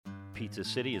Pizza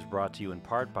City is brought to you in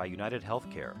part by United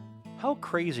Healthcare. How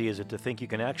crazy is it to think you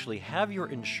can actually have your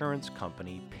insurance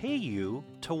company pay you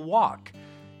to walk?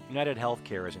 United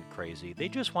Healthcare isn't crazy. They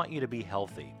just want you to be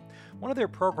healthy. One of their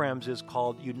programs is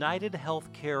called United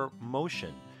Healthcare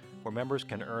Motion, where members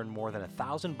can earn more than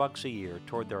 $1,000 a year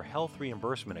toward their health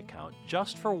reimbursement account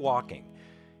just for walking.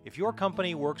 If your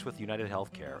company works with United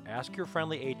Healthcare, ask your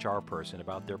friendly HR person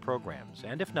about their programs.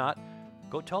 And if not,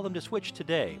 go tell them to switch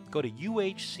today. Go to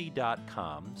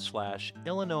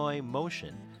uhc.com/Illinois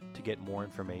Motion to get more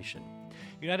information.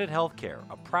 United Healthcare,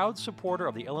 a proud supporter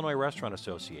of the Illinois Restaurant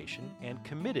Association and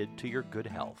committed to your good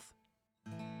health.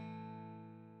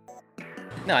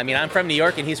 No, I mean, I'm from New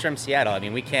York and he's from Seattle. I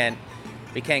mean, we can't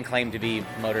claim to be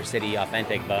Motor City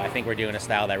authentic, but I think we're doing a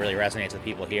style that really resonates with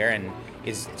people here and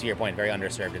is, to your point, very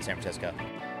underserved in San Francisco.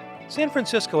 San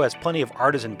Francisco has plenty of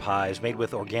artisan pies made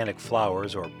with organic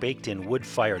flours or baked in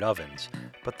wood-fired ovens,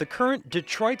 but the current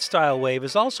Detroit-style wave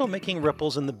is also making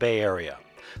ripples in the Bay Area.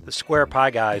 The Square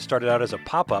Pie Guys started out as a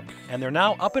pop-up, and they're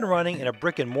now up and running in a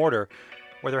brick-and-mortar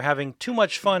where they're having too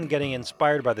much fun getting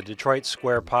inspired by the Detroit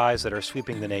square pies that are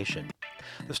sweeping the nation.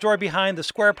 The story behind the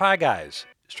Square Pie Guys,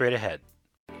 straight ahead.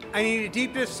 I need a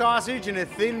deep dish sausage and a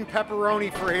thin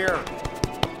pepperoni for here.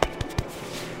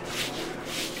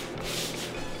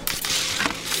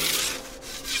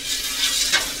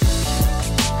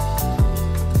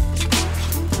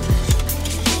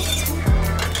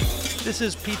 This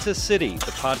is Pizza City,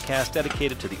 the podcast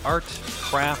dedicated to the art,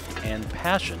 craft, and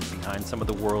passion behind some of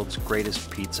the world's greatest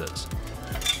pizzas.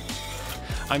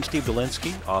 I'm Steve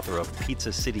Dolinsky, author of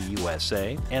Pizza City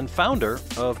USA and founder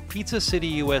of Pizza City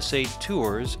USA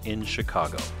Tours in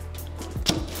Chicago.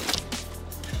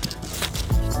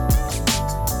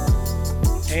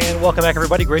 And welcome back,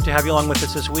 everybody. Great to have you along with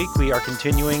us this week. We are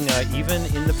continuing even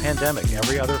in the pandemic.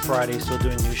 Every other Friday, still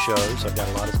doing new shows. I've got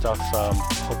a lot of stuff,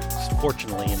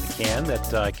 fortunately, in the can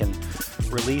that I can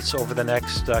release over the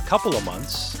next couple of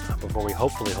months before we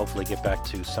hopefully get back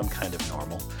to some kind of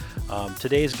normal.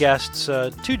 Today's guests,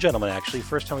 two gentlemen actually.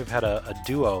 First time we've had a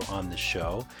duo on the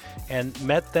show, and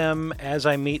met them as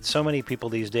I meet so many people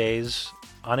these days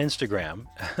on Instagram.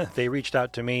 They reached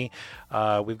out to me.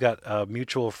 We've got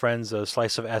mutual friends,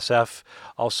 Slice of SF,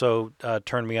 also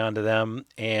turned me on to them,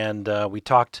 and we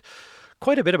talked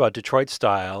quite a bit about Detroit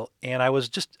style, and I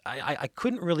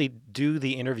couldn't really do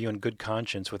the interview in good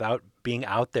conscience without being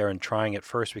out there and trying it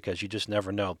first, because you just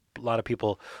never know. A lot of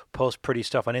people post pretty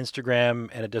stuff on Instagram,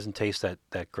 and it doesn't taste that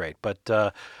great. But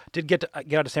did get out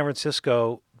to San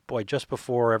Francisco, boy, just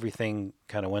before everything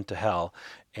kind of went to hell,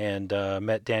 and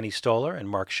met Danny Stoller and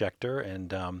Mark Shechter,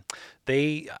 and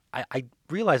I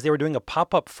realized they were doing a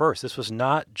pop-up first. This was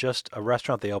not just a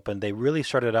restaurant they opened. They really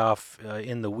started off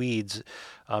in the weeds,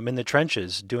 in the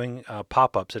trenches, doing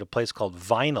pop-ups at a place called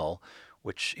Vinyl,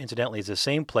 which incidentally is the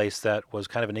same place that was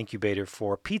kind of an incubator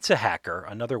for Pizza Hacker,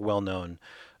 another well-known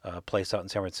place out in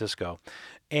San Francisco.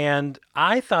 And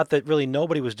I thought that really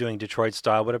nobody was doing Detroit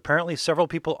style, but apparently several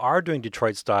people are doing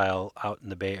Detroit style out in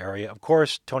the Bay Area. Of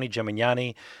course, Tony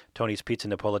Gemignani, Tony's Pizza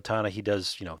Napolitana, he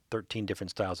does, 13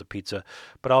 different styles of pizza,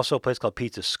 but also a place called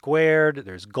Pizza Squared.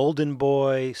 There's Golden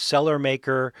Boy, Cellar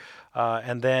Maker,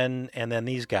 and then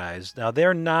these guys. Now,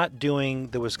 they're not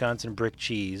doing the Wisconsin brick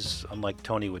cheese, unlike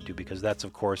Tony would do, because that's,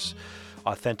 of course,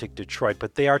 authentic Detroit,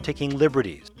 but they are taking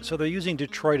liberties. So they're using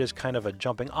Detroit as kind of a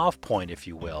jumping off point, if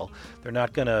you will. They're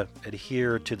not going to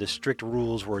adhere to the strict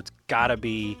rules where it's got to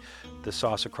be the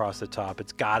sauce across the top.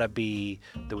 It's got to be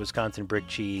the Wisconsin brick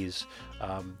cheese.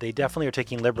 They definitely are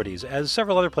taking liberties, as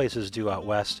several other places do out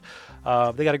west.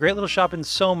 They got a great little shop in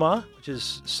Soma, which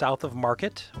is south of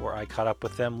Market, where I caught up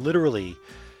with them literally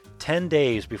 10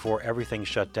 days before everything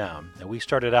shut down. And we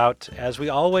started out, as we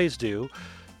always do,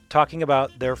 talking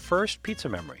about their first pizza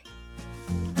memory.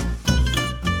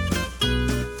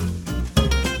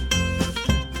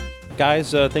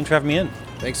 Guys, thanks for having me in.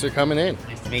 Thanks for coming in.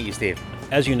 Nice to meet you, Steve.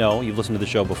 As you know, you've listened to the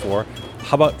show before.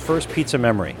 How about first pizza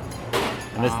memory?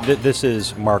 And this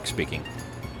is Mark speaking.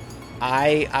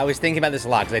 I was thinking about this a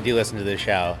lot because I do listen to the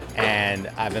show, and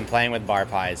I've been playing with bar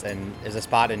pies, and there's a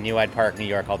spot in New Hyde Park, New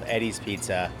York called Eddie's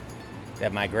Pizza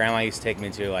that my grandma used to take me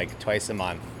to like twice a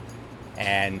month.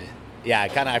 And yeah, I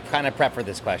kind of prepped for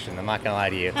this question. I'm not gonna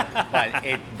lie to you,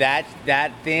 but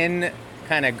that thin,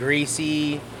 kind of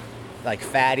greasy, like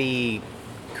fatty,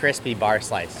 crispy bar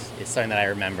slice is something that I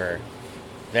remember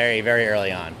very, very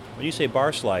early on. When you say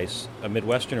bar slice, a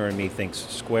Midwesterner in me thinks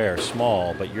square,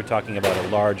 small, but you're talking about a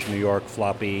large New York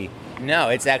floppy. No,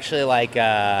 it's actually like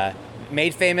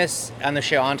made famous on the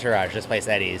show Entourage. This place,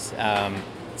 Eddie's.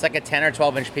 It's like a 10 or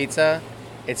 12 inch pizza.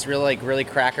 It's really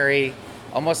crackery,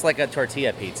 almost like a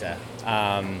tortilla pizza.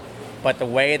 but the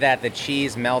way that the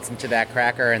cheese melts into that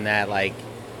cracker and that like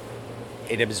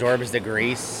it absorbs the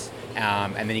grease,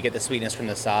 and then you get the sweetness from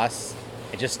the sauce,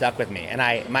 it just stuck with me.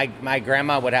 And my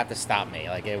grandma would have to stop me.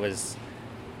 Like I was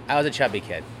a chubby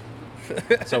kid.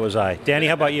 So was I. Danny,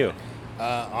 how about you?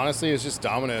 Honestly, it was just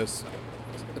Domino's.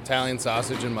 Italian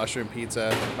sausage and mushroom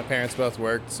pizza. My parents both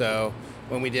worked, so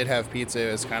when we did have pizza,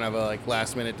 it was kind of a like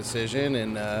last minute decision,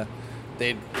 and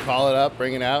they'd call it up,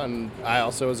 bring it out, and I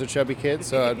also was a chubby kid,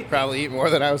 so I'd probably eat more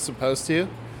than I was supposed to.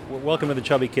 Welcome to the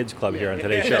Chubby Kids Club here on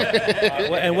today's show.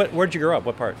 And where'd you grow up?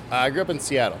 What part? I grew up in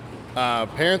Seattle.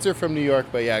 Parents are from New York,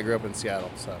 but yeah, I grew up in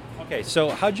Seattle. So. Okay, so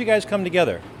how'd you guys come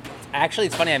together? Actually,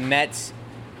 it's funny. I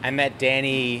met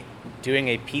Danny doing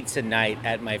a pizza night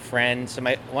at my friend. So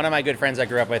one of my good friends I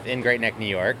grew up with in Great Neck, New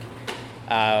York,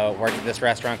 worked at this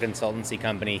restaurant consultancy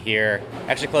company here,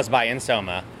 actually close by in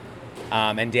Soma.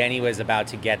 And Danny was about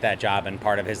to get that job, and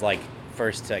part of his like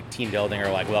first like team building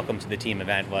or like welcome to the team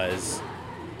event was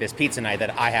this pizza night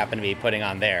that I happened to be putting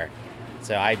on there.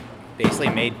 So I basically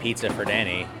made pizza for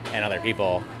Danny and other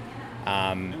people.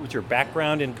 What's your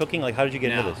background in cooking? Like, how did you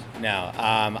get into this? No,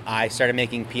 I started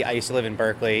making I used to live in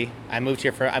Berkeley. I moved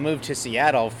to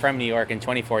Seattle from New York in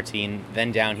 2014,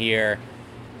 then down here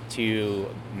to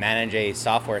manage a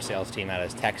software sales team at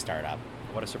a tech startup.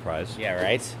 What a surprise. Yeah,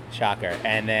 right? Shocker.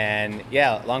 And then,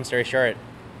 yeah, long story short,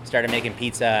 started making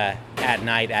pizza at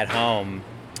night at home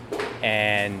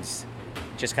and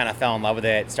just kind of fell in love with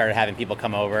it, started having people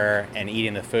come over and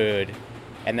eating the food.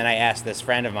 And then I asked this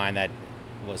friend of mine that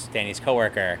was Danny's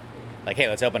coworker, like, hey,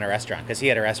 let's open a restaurant, because he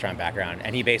had a restaurant background.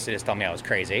 And he basically just told me I was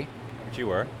crazy. Which you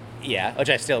were. Yeah,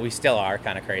 we still are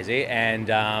kind of crazy. And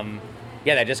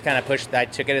yeah, that just kind of I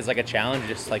took it as like a challenge,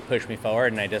 just like pushed me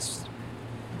forward. And I just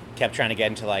kept trying to get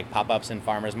into like pop-ups and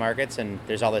farmers markets. And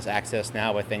there's all this access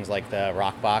now with things like the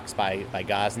Rock Box by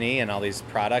Gosney and all these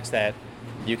products that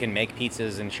you can make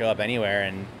pizzas and show up anywhere.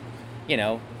 And, you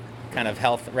know, kind of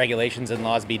health regulations and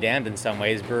laws be damned in some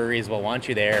ways. Breweries will want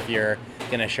you there if you're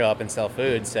going to show up and sell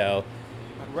food. So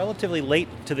relatively late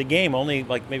to the game, only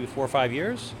like maybe 4 or 5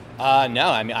 years? No,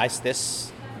 I mean,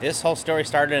 this whole story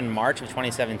started in March of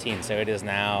 2017, so it is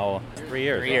now 3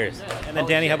 years. 3 years. And then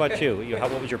Danny, how about you?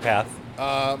 What was your path?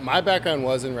 My background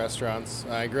was in restaurants.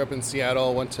 I grew up in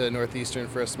Seattle, went to Northeastern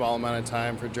for a small amount of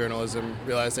time for journalism,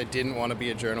 realized I didn't want to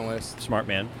be a journalist. Smart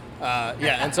man.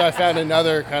 Yeah, and so I found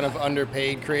another kind of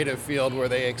underpaid creative field where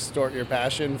they extort your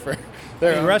passion for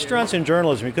their own restaurants and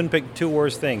journalism, you couldn't pick two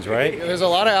worst things, right? There's a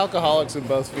lot of alcoholics in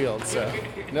both fields, so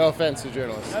no offense to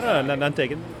journalists. No, not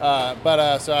taken.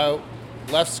 So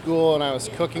I left school and I was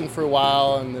cooking for a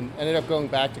while, and then ended up going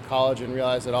back to college and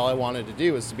realized that all I wanted to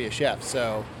do was to be a chef.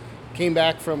 So came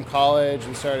back from college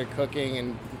and started cooking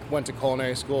and went to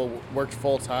culinary school, worked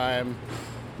full-time,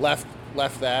 left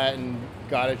that and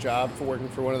got a job for working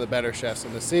for one of the better chefs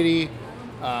in the city.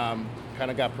 Kind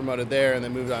of got promoted there and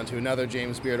then moved on to another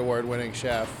James Beard Award winning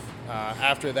chef.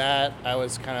 After that, I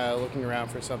was kind of looking around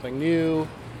for something new.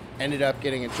 Ended up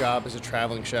getting a job as a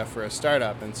traveling chef for a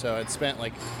startup. And so I'd spent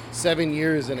like 7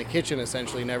 years in a kitchen,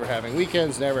 essentially never having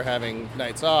weekends, never having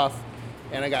nights off.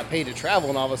 And I got paid to travel,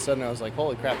 and all of a sudden I was like,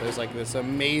 holy crap, there's like this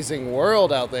amazing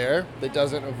world out there that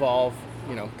doesn't involve,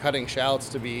 cutting shallots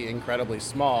to be incredibly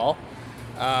small.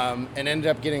 And ended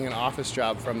up getting an office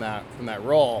job from that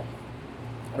role.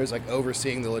 I was like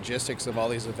overseeing the logistics of all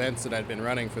these events that I'd been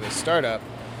running for this startup.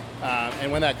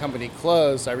 And when that company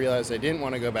closed, I realized I didn't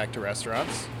want to go back to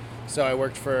restaurants. So I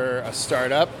worked for a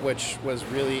startup, which was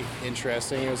really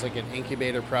interesting. It was like an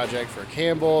incubator project for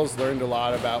Campbell's. Learned a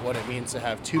lot about what it means to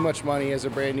have too much money as a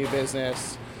brand new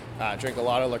business. Drank a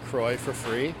lot of LaCroix for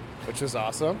free, which was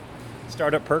awesome.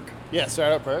 Startup perk? Yeah,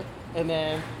 startup perk. And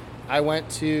then I went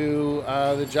to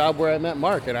the job where I met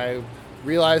Mark, and I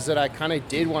realized that I kind of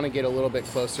did want to get a little bit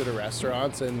closer to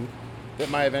restaurants, and that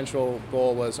my eventual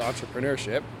goal was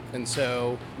entrepreneurship. And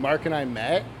so Mark and I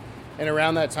met, and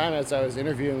around that time, as I was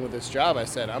interviewing with this job, I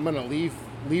said, I'm going to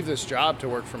leave this job to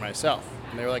work for myself.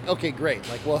 And they were like, okay, great.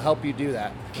 Like, we'll help you do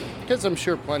that. Because I'm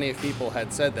sure plenty of people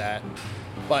had said that,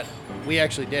 but we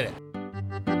actually did it.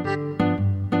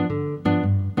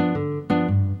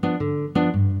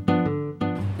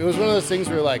 It was one of those things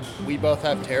where, like, we both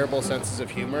have terrible senses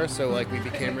of humor, so, like, we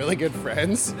became really good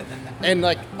friends. And,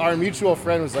 like, our mutual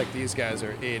friend was like, these guys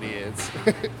are idiots.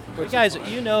 Guys,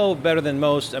 you know better than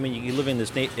most. I mean, you live in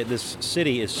this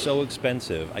city is so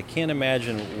expensive. I can't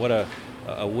imagine what a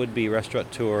would-be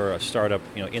restaurateur, a startup,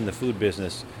 in the food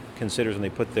business considers when they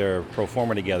put their pro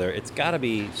forma together. It's got to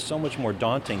be so much more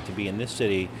daunting to be in this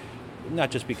city,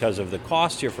 not just because of the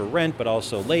cost here for rent, but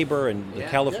also labor and the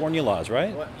California laws,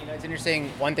 right? Well, it's interesting.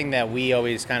 One thing that we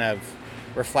always kind of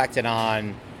reflected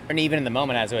on and even in the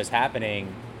moment as it was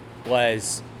happening,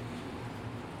 was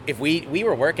if we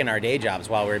were working our day jobs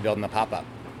while we were building the pop-up.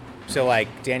 So like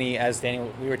Danny,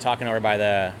 we were talking over by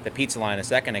the pizza line a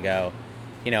second ago,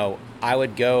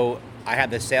 I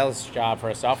had the sales job for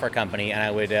a software company, and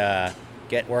I would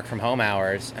get work from home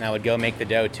hours, and I would go make the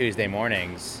dough Tuesday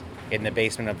mornings in the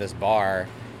basement of this bar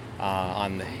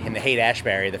in the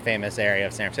Haight-Ashbury, the famous area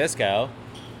of San Francisco,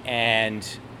 and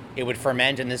it would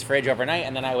ferment in this fridge overnight,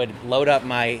 and then I would load up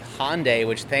my Hyundai,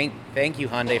 which thank you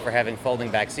Hyundai for having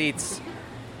folding back seats,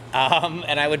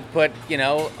 and I would put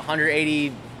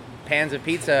 180 pans of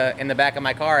pizza in the back of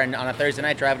my car, and on a Thursday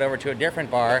night drive it over to a different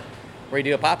bar where you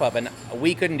do a pop-up. And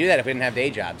we couldn't do that if we didn't have day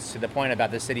jobs, to the point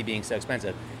about the city being so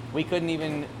expensive.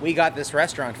 We got this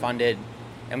restaurant funded,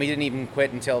 and we didn't even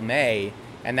quit until May,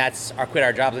 and quit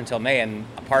our jobs until May, and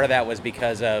a part of that was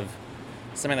because of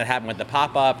something that happened with the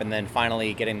pop-up, and then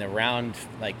finally getting the round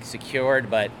secured.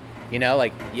 But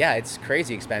it's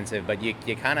crazy expensive, but you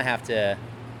kind of have to.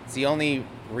 It's the only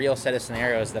real set of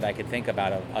scenarios that I could think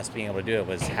about of us being able to do it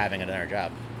was having another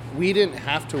job. We didn't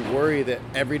have to worry that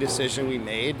every decision we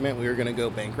made meant we were going to go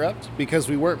bankrupt, because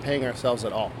we weren't paying ourselves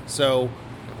at all. So,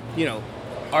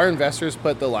 our investors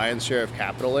put the lion's share of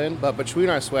capital in, but between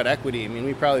our sweat equity,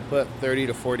 we probably put 30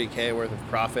 to 40K worth of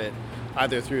profit,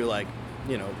 either through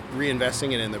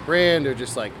reinvesting it in the brand or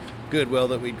just goodwill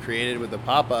that we'd created with the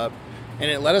pop-up. And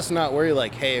it let us not worry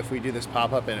hey, if we do this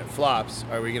pop-up and it flops,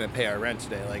 are we going to pay our rent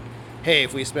today? Hey,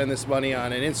 if we spend this money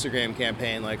on an Instagram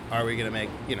campaign, are we going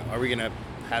to are we going to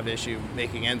have issue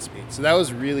making ends meet? So that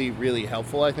was really, really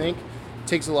helpful, I think. It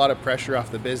takes a lot of pressure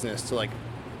off the business to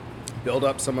build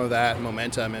up some of that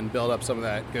momentum and build up some of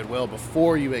that goodwill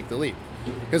before you make the leap.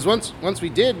 Because once we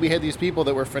did, we had these people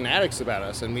that were fanatics about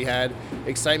us, and we had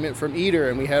excitement from Eater,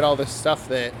 and we had all this stuff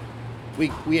that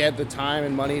we had the time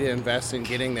and money to invest in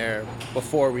getting there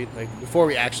before we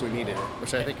actually needed it,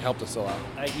 which I think helped us a lot.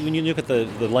 When you look at the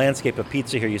landscape of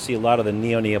pizza here, you see a lot of the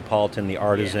neo-Neapolitan, the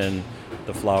artisan,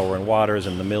 the Flour and Waters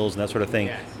and the Mills and that sort of thing.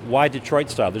 Yes. Why Detroit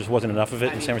style? There just wasn't enough of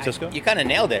it in San Francisco? You kind of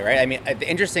nailed it, right?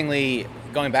 Interestingly,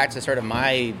 going back to sort of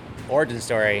my origin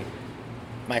story,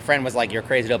 my friend was like, "You're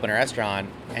crazy to open a restaurant,"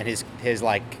 and his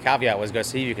caveat was, "Go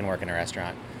see if you can work in a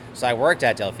restaurant." So I worked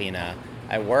at Delfina,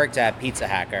 I worked at Pizza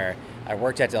Hacker, I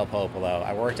worked at Del Popolo,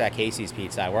 I worked at Casey's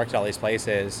Pizza, I worked at all these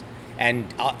places, and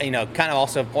kind of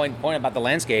also point about the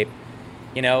landscape.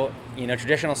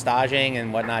 Traditional staging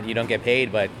and whatnot, you don't get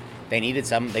paid, but they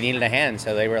needed a hand,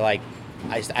 so they were like,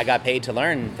 I got paid to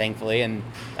learn, thankfully, and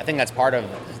I think that's part of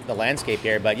the landscape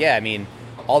here. But yeah,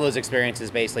 all those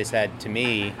experiences basically said to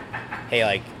me,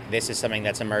 hey, this is something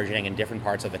that's emerging in different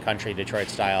parts of the country, Detroit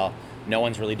style. No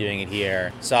one's really doing it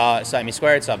here. Saw Amy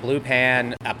Squared, saw Blue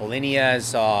Pan, Apollinia's,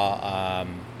 saw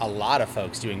a lot of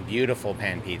folks doing beautiful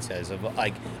pan pizzas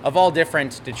of all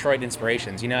different Detroit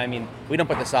inspirations. We don't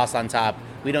put the sauce on top.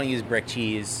 We don't use brick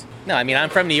cheese. No, I'm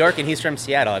from New York and he's from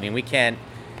Seattle. We can't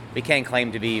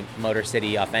claim to be Motor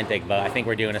City authentic, but I think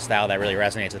we're doing a style that really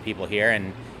resonates with people here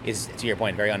and is, to your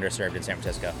point, very underserved in San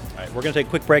Francisco. All right, we're going to take a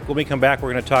quick break. When we come back,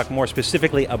 we're going to talk more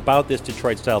specifically about this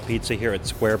Detroit-style pizza here at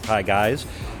Square Pie Guys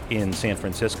in San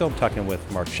Francisco. I'm talking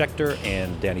with Mark Shechter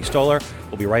and Danny Stoller.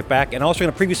 We'll be right back. And also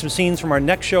going to preview some scenes from our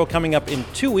next show coming up in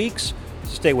 2 weeks.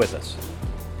 Stay with us.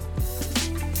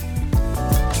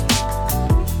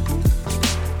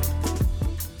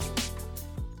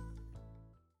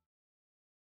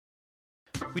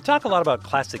 We talk a lot about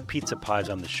classic pizza pies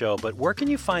on the show, but where can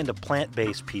you find a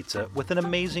plant-based pizza with an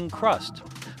amazing crust?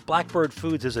 Blackbird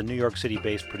Foods is a New York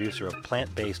City-based producer of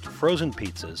plant-based frozen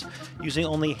pizzas using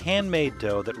only handmade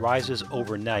dough that rises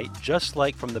overnight, just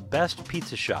like from the best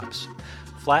pizza shops.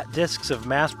 Flat discs of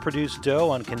mass-produced dough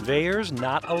on conveyors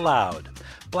not allowed.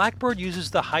 Blackbird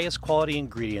uses the highest quality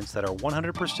ingredients that are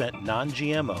 100%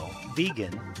 non-GMO,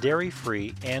 vegan,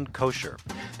 dairy-free, and kosher.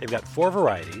 They've got 4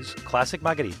 varieties: Classic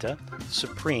Margarita,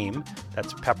 Supreme,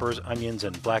 that's peppers, onions,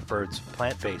 and Blackbird's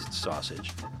plant-based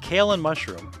sausage, kale and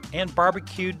mushroom, and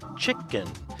barbecued chicken.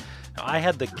 Now, I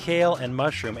had the kale and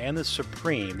mushroom and the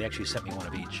Supreme. They actually sent me one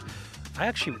of each.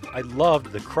 I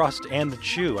loved the crust and the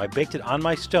chew. I baked it on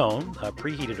my stone,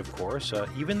 preheated, of course.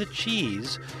 Even the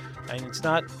cheese, it's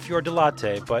not fior di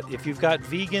latte, but if you've got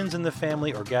vegans in the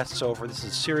family or guests over, this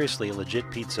is seriously a legit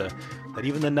pizza that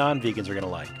even the non-vegans are going to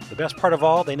like. The best part of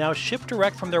all, they now ship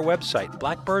direct from their website,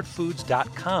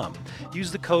 blackbirdfoods.com.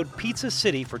 Use the code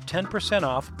PizzaCity for 10%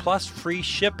 off plus free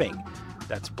shipping.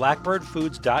 That's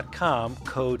blackbirdfoods.com,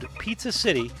 code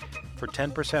PizzaCity for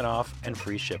 10% off and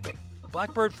free shipping.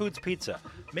 Blackbird Foods Pizza,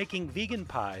 making vegan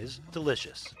pies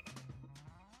delicious.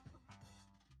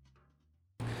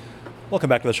 Welcome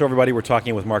back to the show, everybody. We're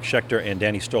talking with Mark Shechter and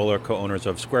Danny Stoller, co-owners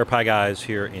of Square Pie Guys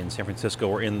here in San Francisco.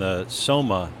 We're in the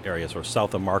Soma area, so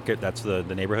south of Market. That's the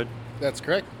neighborhood? That's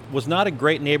correct. Was not a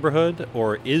great neighborhood,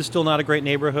 or is still not a great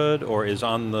neighborhood, or is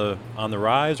on the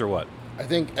rise, or what? I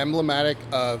think emblematic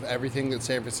of everything that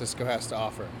San Francisco has to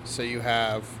offer. So you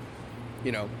have,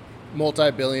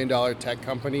 multi-billion-dollar tech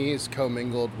companies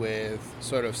commingled with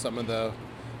sort of some of the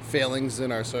failings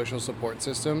in our social support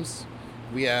systems.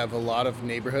 We have a lot of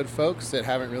neighborhood folks that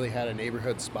haven't really had a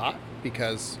neighborhood spot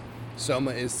because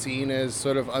Soma is seen as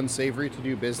sort of unsavory to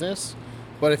do business.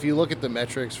 But if you look at the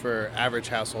metrics for average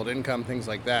household income, things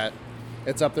like that,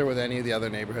 it's up there with any of the other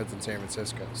neighborhoods in San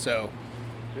Francisco. So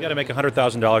you got to make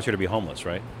 $100,000 here to be homeless,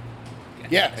 right?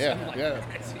 Yeah.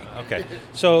 Okay,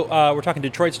 so we're talking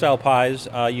Detroit-style pies.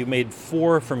 You made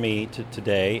 4 for me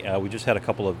today. We just had a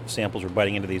couple of samples. We're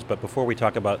biting into these. But before we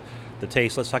talk about the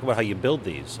taste, let's talk about how you build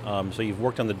these. So you've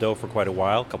worked on the dough for quite a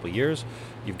while, a couple of years.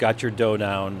 You've got your dough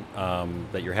down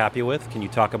that you're happy with. Can you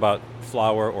talk about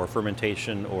flour or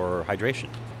fermentation or hydration?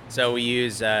 So we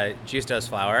use juice dose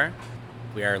flour.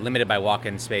 We are limited by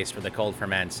walk-in space for the cold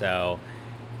ferment, so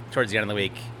towards the end of the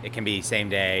week, it can be same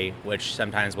day, which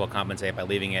sometimes we'll compensate by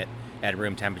leaving it at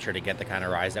room temperature to get the kind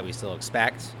of rise that we still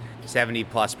expect. 70+%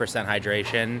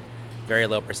 hydration, very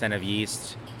low percent of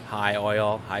yeast, high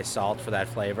oil, high salt for that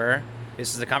flavor.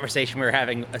 This is a conversation we were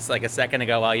having like a second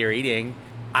ago while you're eating.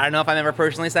 I don't know if I'm ever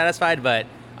personally satisfied, but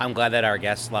I'm glad that our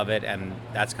guests love it, and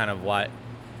that's kind of what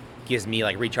gives me,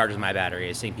 recharges my battery,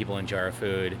 is seeing people enjoy our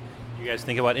food. You guys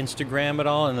think about Instagram at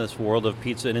all in this world of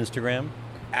pizza and Instagram?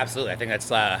 Absolutely. I think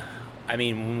that's,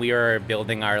 when we were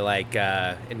building our,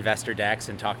 investor decks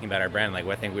and talking about our brand,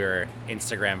 I think we were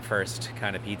Instagram first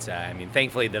kind of pizza.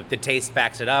 Thankfully, the taste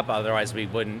backs it up. Otherwise, we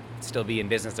wouldn't still be in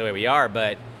business the way we are.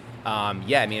 But,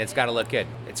 it's got to look good.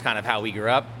 It's kind of how we grew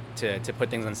up to put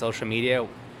things on social media.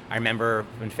 I remember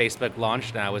when Facebook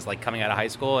launched and I was, coming out of high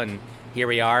school, and here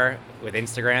we are with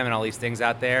Instagram and all these things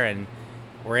out there. And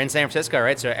we're in San Francisco,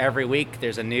 right? So every week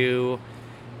there's a new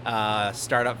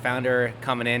startup founder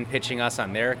coming in, pitching us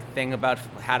on their thing about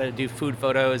how to do food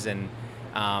photos, and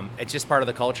it's just part of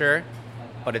the culture,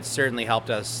 but it's certainly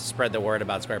helped us spread the word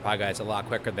about Square Pie Guys a lot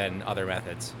quicker than other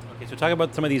methods. Okay, so talk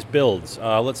about some of these builds.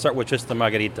 Let's start with just the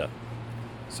margarita.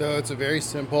 So it's a very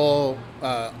simple,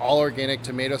 all-organic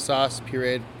tomato sauce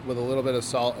pureed with a little bit of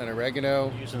salt and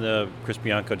oregano. Using the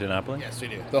Crispianco di Napoli? Yes, we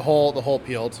do. The whole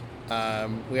peeled.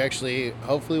 We actually,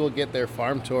 hopefully we'll get their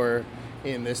farm tour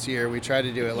in this year. We tried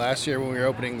to do it last year when we were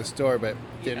opening the store, but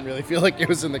didn't really feel like it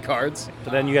was in the cards.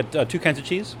 So then you got 2 kinds of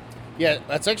cheese? Yeah,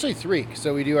 that's actually 3.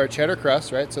 So we do our cheddar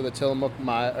crust, right? So the Tillamook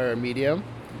medium,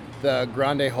 the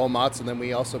grande whole mozz, and then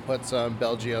we also put some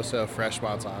Belgioso fresh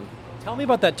mozz on. Tell me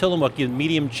about that Tillamook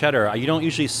medium cheddar. You don't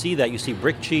usually see that. You see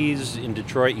brick cheese in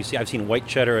Detroit. I've seen white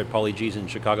cheddar at Pauly G's in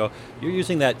Chicago. You're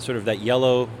using that sort of that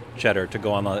yellow cheddar to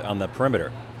go on the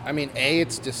perimeter.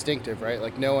 It's distinctive,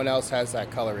 right? No one else has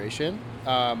that coloration.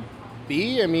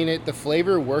 B, the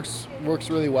flavor works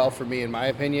really well for me, in my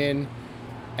opinion,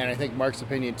 and I think Mark's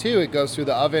opinion too. It goes through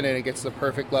the oven and it gets the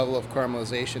perfect level of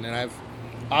caramelization. And I've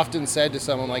often said to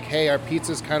someone hey, our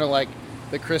pizza's kind of like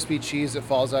the crispy cheese that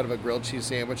falls out of a grilled cheese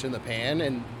sandwich in the pan,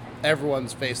 and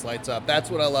everyone's face lights up. That's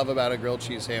what I love about a grilled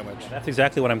cheese sandwich. That's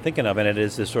exactly what I'm thinking of, and it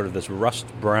is this rust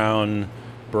brown,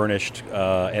 burnished,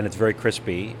 and it's very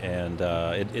crispy, and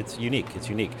it's unique. It's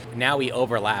unique. Now we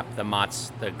overlap the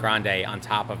mozz, the grande, on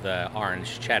top of the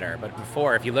orange cheddar. But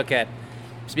before, if you look at,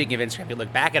 speaking of Instagram, if you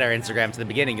look back at our Instagram to the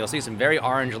beginning, you'll see some very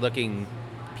orange-looking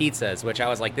pizzas, which I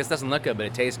was like, this doesn't look good, but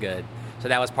it tastes good. So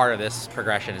that was part of this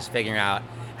progression, is figuring out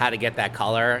how to get that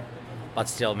color, but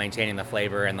still maintaining the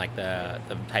flavor and the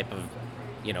type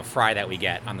of fry that we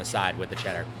get on the side with the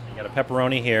cheddar. You got a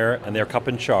pepperoni here, and they're cup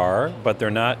and char, but they're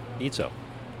not Izzo.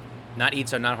 Not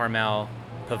Izzo, not Hormel,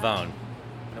 Pavone.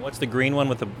 And what's the green one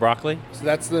with the broccoli? So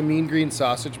that's the mean green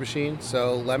sausage machine.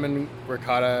 So lemon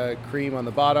ricotta cream on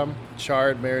the bottom,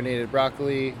 charred marinated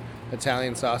broccoli,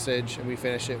 Italian sausage, and we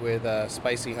finish it with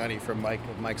spicy honey from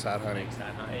Mike's Hot Honey.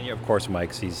 And of course,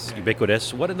 Mike's, he's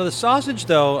ubiquitous. What the sausage,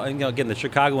 though? Again, the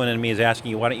Chicagoan in me is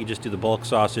asking you, why don't you just do the bulk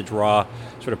sausage raw,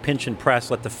 sort of pinch and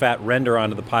press, let the fat render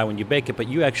onto the pie when you bake it? But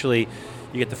you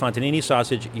get the Fontanini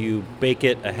sausage, you bake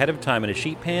it ahead of time in a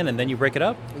sheet pan, and then you break it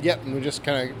up? Yep, and we just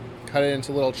kind of cut it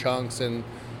into little chunks and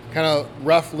kind of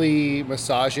roughly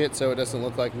massage it so it doesn't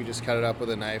look like we just cut it up with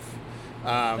a knife.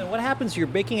 What happens? You're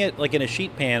baking it in a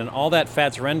sheet pan, and all that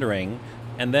fat's rendering,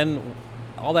 and then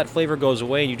all that flavor goes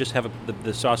away, and you just have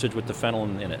the sausage with the fennel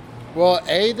in it. Well,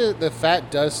 the fat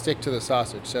does stick to the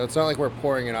sausage, so it's not like we're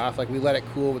pouring it off. We let it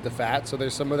cool with the fat, so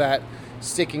there's some of that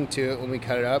sticking to it when we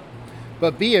cut it up.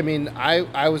 But B, I mean,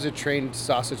 I was a trained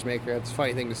sausage maker. That's a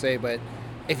funny thing to say, but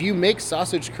if you make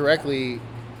sausage correctly,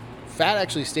 fat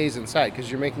actually stays inside because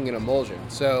you're making an emulsion.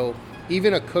 So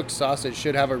even a cooked sausage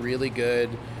should have a really good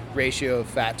ratio of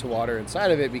fat to water inside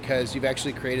of it because you've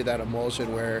actually created that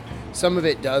emulsion where some of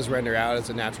it does render out as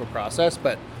a natural process,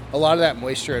 but a lot of that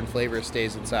moisture and flavor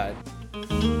stays inside.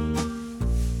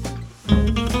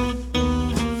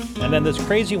 And then this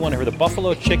crazy one here, the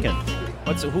buffalo chicken.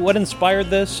 What inspired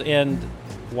this and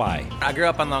why? I grew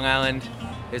up on Long Island.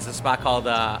 There's a spot called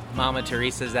Mama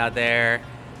Teresa's out there.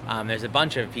 There's a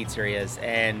bunch of pizzerias,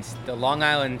 and the Long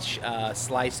Island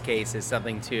slice case is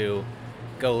something to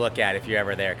go look at if you're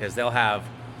ever there, because they'll have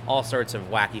all sorts of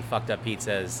wacky, fucked up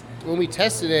pizzas. When we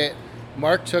tested it,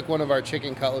 Mark took one of our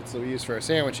chicken cutlets that we use for our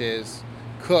sandwiches,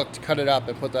 cooked, cut it up,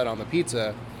 and put that on the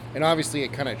pizza. And obviously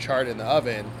it kind of charred in the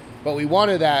oven, but we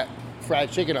wanted that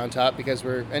fried chicken on top because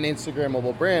we're an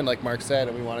Instagrammable brand, like Mark said,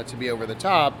 and we want it to be over the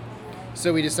top.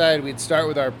 So we decided we'd start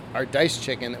with our diced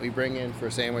chicken that we bring in for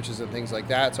sandwiches and things like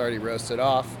that. It's already roasted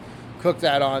off. Cook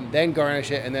that on, then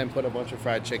garnish it, and then put a bunch of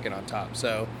fried chicken on top.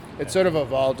 So it sort of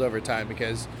evolved over time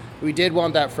because we did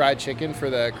want that fried chicken for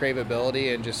the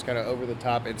craveability and just kind of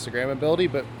over-the-top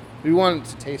Instagrammability, but we want it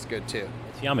to taste good too.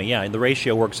 It's yummy, yeah, and the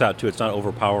ratio works out too. It's not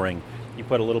overpowering. You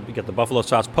get the buffalo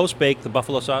sauce, post-bake, the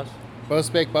buffalo sauce?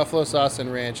 Post-baked buffalo sauce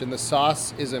and ranch, and the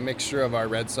sauce is a mixture of our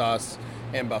red sauce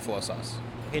and buffalo sauce.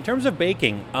 In terms of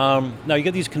baking, now you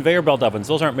get these conveyor belt ovens.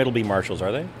 Those aren't Middleby Marshalls,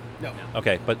 are they? No.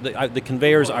 Okay, but the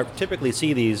conveyors are typically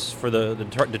see these for the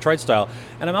Detroit style,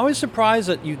 and I'm always surprised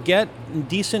that you get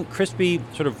decent crispy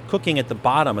sort of cooking at the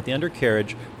bottom, at the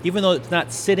undercarriage, even though it's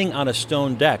not sitting on a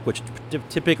stone deck, which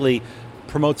typically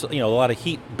promotes a lot of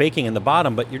heat baking in the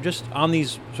bottom, but you're just on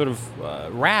these sort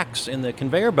of racks in the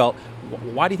conveyor belt.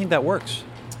 Why do you think that works?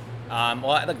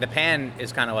 Well, look, the pan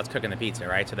is kind of what's cooking the pizza,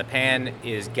 right? So the pan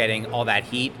is getting all that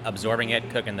heat, absorbing it,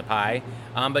 cooking the pie.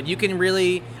 But you can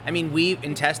really,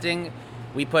 in testing,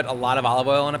 we put a lot of olive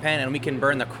oil in a pan, and we can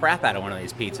burn the crap out of one of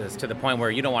these pizzas to the point where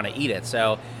you don't want to eat it.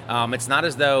 So it's not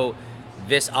as though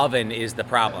this oven is the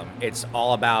problem. It's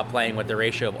all about playing with the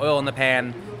ratio of oil in the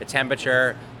pan, the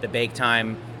temperature, the bake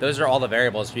time. Those are all the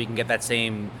variables so you can get that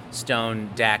same stone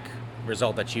deck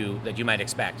result that you might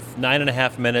expect.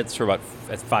 9.5 minutes for about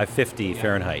at 550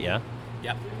 Fahrenheit, yeah?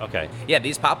 Yep. Okay. Yeah,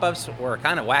 these pop-ups were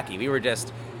kind of wacky. We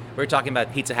were talking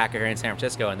about Pizza Hacker here in San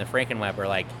Francisco, and the Frankenweber,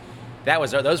 like,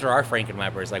 those were our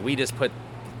Frankenwebers. Like, we just put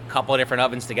a couple of different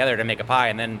ovens together to make a pie,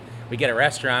 and then we get a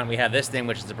restaurant, we have this thing,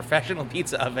 which is a professional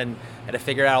pizza oven, had to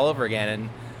figure it out all over again. And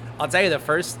I'll tell you, the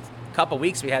first couple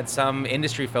weeks, we had some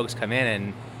industry folks come in,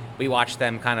 and we watched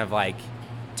them kind of, like,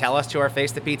 tell us to our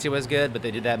face the pizza was good, but they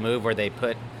did that move where they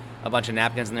put a bunch of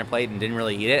napkins in their plate and didn't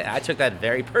really eat it. I took that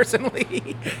very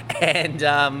personally,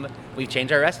 and we've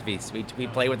changed our recipes. We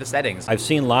play with the settings. I've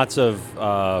seen lots of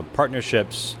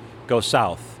partnerships go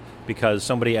south because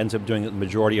somebody ends up doing the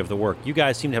majority of the work. You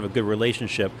guys seem to have a good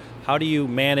relationship. How do you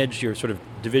manage your sort of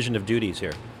division of duties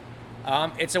here?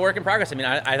 It's a work in progress.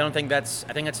 I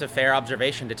think it's a fair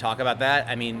observation to talk about that.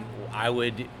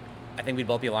 I think we'd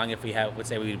both be lying if we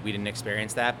didn't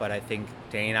experience that, but I think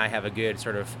Danny and I have a good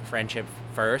sort of friendship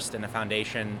first and a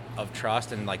foundation of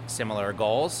trust and like similar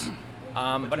goals.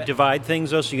 But divide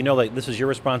things though, so like this is your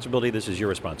responsibility, this is your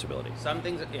responsibility. Some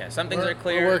things are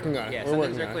clear. We're working on it. Yeah, some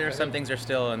things are clear. Some things are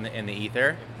still in the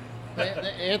ether.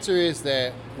 The answer is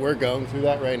that we're going through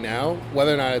that right now,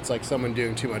 whether or not it's like someone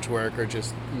doing too much work or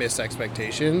just missed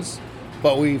expectations.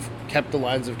 But we've kept the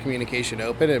lines of communication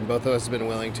open, and both of us have been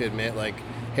willing to admit, like,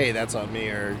 hey, that's on me,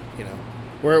 or,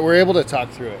 we're able to talk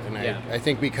through it. And I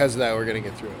think because of that, we're going to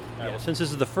get through it. Well, since this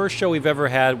is the first show we've ever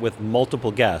had with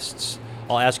multiple guests,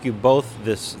 I'll ask you both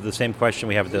the same question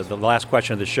we have, the last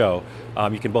question of the show.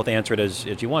 You can both answer it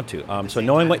as you want to. So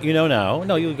knowing what you know now,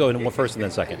 no, you go in first and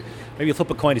then second. Maybe you flip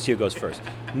a coin to see who goes first.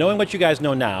 Knowing what you guys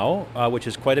know now, which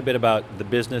is quite a bit about the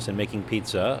business and making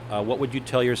pizza, what would you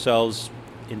tell yourselves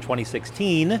in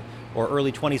 2016 or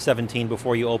early 2017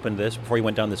 before you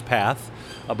went down this path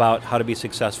about how to be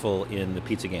successful in the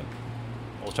pizza game?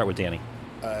 We'll start with Danny.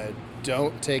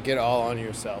 Don't take it all on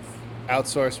yourself.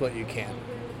 Outsource what you can.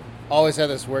 Always had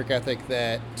this work ethic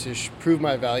that to prove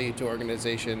my value to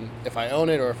organization, if I own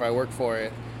it or if I work for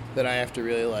it, then I have to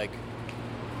really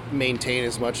maintain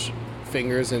as much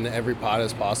fingers in every pot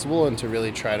as possible and to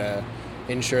really try to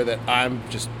ensure that I'm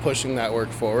just pushing that work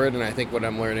forward. And I think what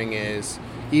I'm learning is,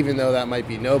 even though that might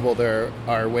be noble, there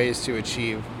are ways to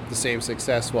achieve the same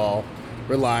success while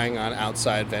relying on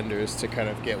outside vendors to kind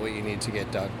of get what you need to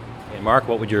get done. And Mark,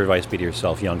 what would your advice be to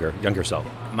yourself, younger self?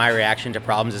 My reaction to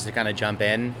problems is to kind of jump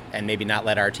in and maybe not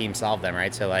let our team solve them,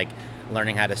 right? So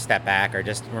learning how to step back or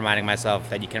just reminding myself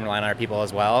that you can rely on other people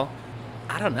as well.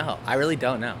 I don't know. I really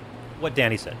don't know. What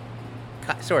Danny said.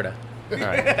 Sort of. All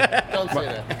right. Don't say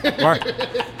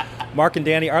that. Mark and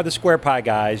Danny are the Square Pie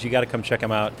guys. You got to come check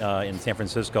them out in San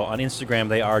Francisco. On Instagram,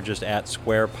 they are just at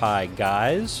Square Pie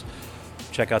Guys.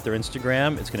 Check out their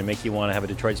Instagram. It's going to make you want to have a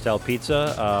Detroit-style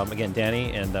pizza. Again,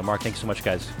 Danny and Mark, thanks so much,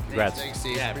 guys. Congrats. Thanks,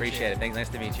 Steve. Yeah, appreciate it. Thanks. Nice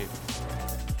to meet you.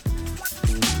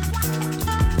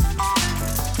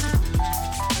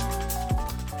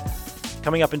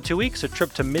 Coming up in 2 weeks, a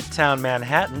trip to Midtown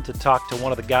Manhattan to talk to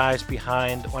one of the guys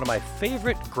behind one of my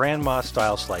favorite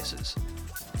grandma-style slices.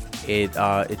 It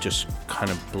just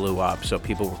kind of blew up. So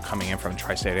people were coming in from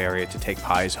tri-state area to take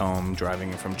pies home,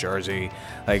 driving in from Jersey.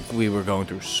 Like, we were going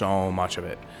through so much of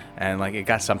it. And, like, it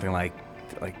got something like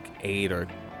 8 or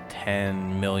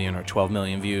 10 million or 12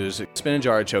 million views. Spinach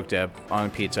artichoke dip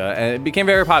on pizza, and it became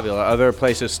very popular. Other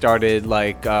places started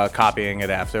copying it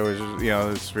after. It was,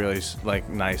 it's really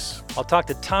nice. I'll talk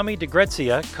to Tommy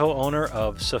DeGrazia, co-owner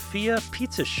of Sophia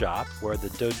Pizza Shop, where the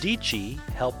Dodici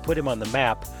helped put him on the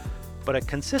map. But a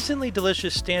consistently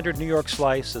delicious standard New York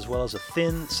slice, as well as a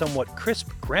thin, somewhat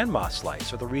crisp grandma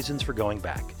slice, are the reasons for going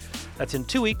back. That's in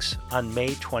 2 weeks on May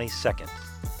 22nd.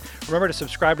 Remember to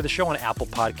subscribe to the show on Apple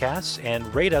Podcasts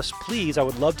and rate us, please. I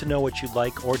would love to know what you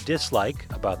like or dislike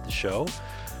about the show.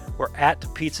 We're at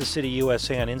Pizza City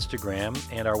USA on Instagram,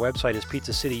 and our website is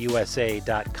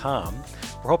pizzacityusa.com.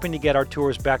 We're hoping to get our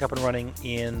tours back up and running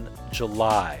in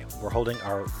July. We're holding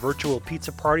our virtual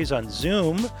pizza parties on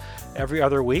Zoom every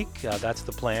other week. That's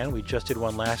the plan. We just did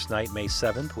one last night, May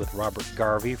 7th, with Robert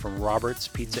Garvey from Robert's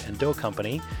Pizza and Dough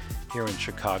Company here in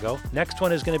Chicago. Next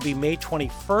one is going to be May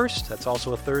 21st. That's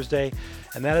also a Thursday.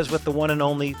 And that is with the one and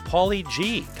only Paulie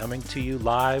G, coming to you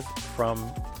live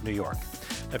from New York.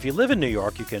 Now, if you live in New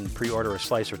York, you can pre-order a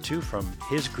slice or two from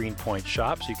his Greenpoint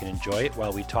shop so you can enjoy it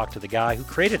while we talk to the guy who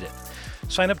created it.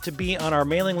 Sign up to be on our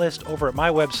mailing list over at my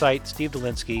website,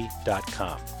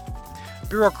 stevedolinsky.com.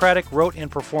 Bureaucratic wrote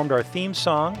and performed our theme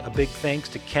song. A big thanks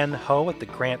to Ken Ho at the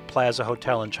Grant Plaza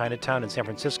Hotel in Chinatown in San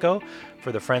Francisco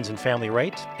for the friends and family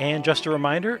rate. And just a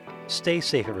reminder, stay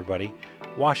safe, everybody.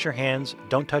 Wash your hands,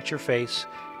 don't touch your face,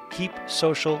 keep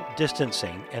social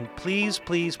distancing, and please,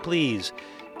 please, please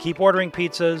keep ordering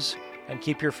pizzas and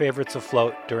keep your favorites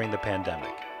afloat during the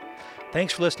pandemic.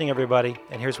 Thanks for listening, everybody,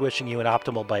 and here's wishing you an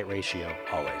optimal bite ratio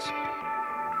always.